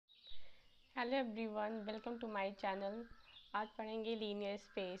Hello everyone, welcome to my channel. आज पढ़ेंगे linear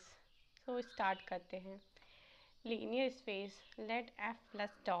space. So start करते हैं। Linear space, late F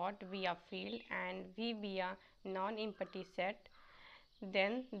plus dot be a field and we be a non empty set,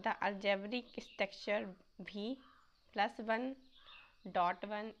 then the algebraic structure v plus 1 dot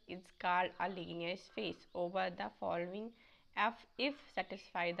 1 is called a linear space over the following f if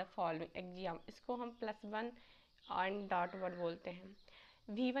satisfy the following axiom। इसको हम +1 और dot 1 बोलते हैं।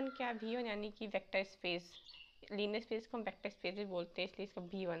 v1 क्या, v1 यानी कि vector space. Linear space को हम वेक्टर स्पेस भी बोलते हैं, इसलिए इसको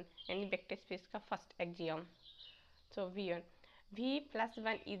v1 यानी वेक्टर स्पेस का first axiom. So v1 v plus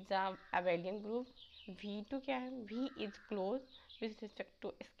 1 is a abelian group. v2 क्या है, v is close with respect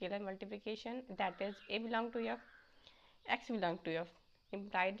to scalar multiplication, that is a belong to f, x belong to f,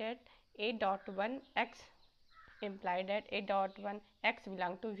 implied that a dot 1 x implied that a dot 1 x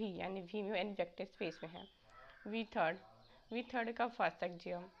belong to v, यानी v में यानी vector space में है। v third का first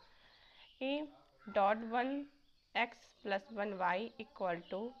axiom, a dot 1 x plus 1 y equal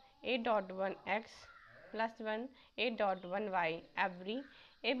to a dot 1 x plus 1 a dot 1 y, every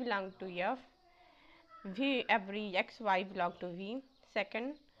a belong to f, v every x y belong to v।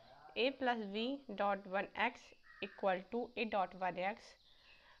 second a plus v dot 1 x equal to a dot 1 x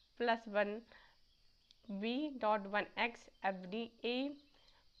plus 1 v dot 1 x, every a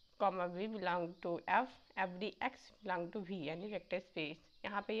comma v belong to f, every x belong to v, यानी vector space.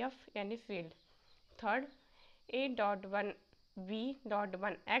 यहाँ पे f यानी field. Third a dot 1 v dot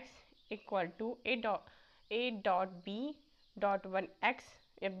 1 x equal to a dot b dot 1 x,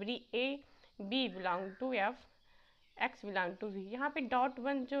 every a b belong to f, x belong to v। यहाँ पे dot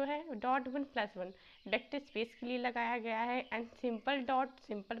 1 जो है, dot 1 plus 1 vector space के लिए लगाया गया है, and simple dot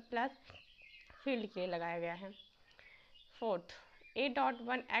simple plus field के लिए लगाया गया है। Fourth a dot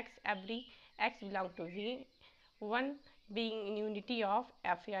 1 x, every x belong to v, 1 being unity of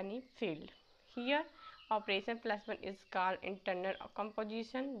f यानी field. Here operation +1 is called internal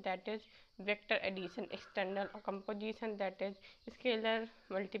composition, that is vector addition, external composition that is scalar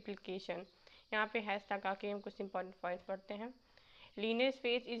multiplication। यहाँ पे hash लगा के हम कुछ important points पढ़ते हैं। Linear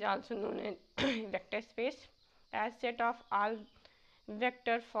space is also known as vector space, as set of all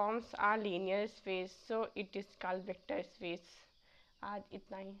vector forms are linear space, so it is called vector space. आज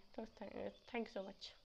इतना ही, तो थैंक यू सो मच।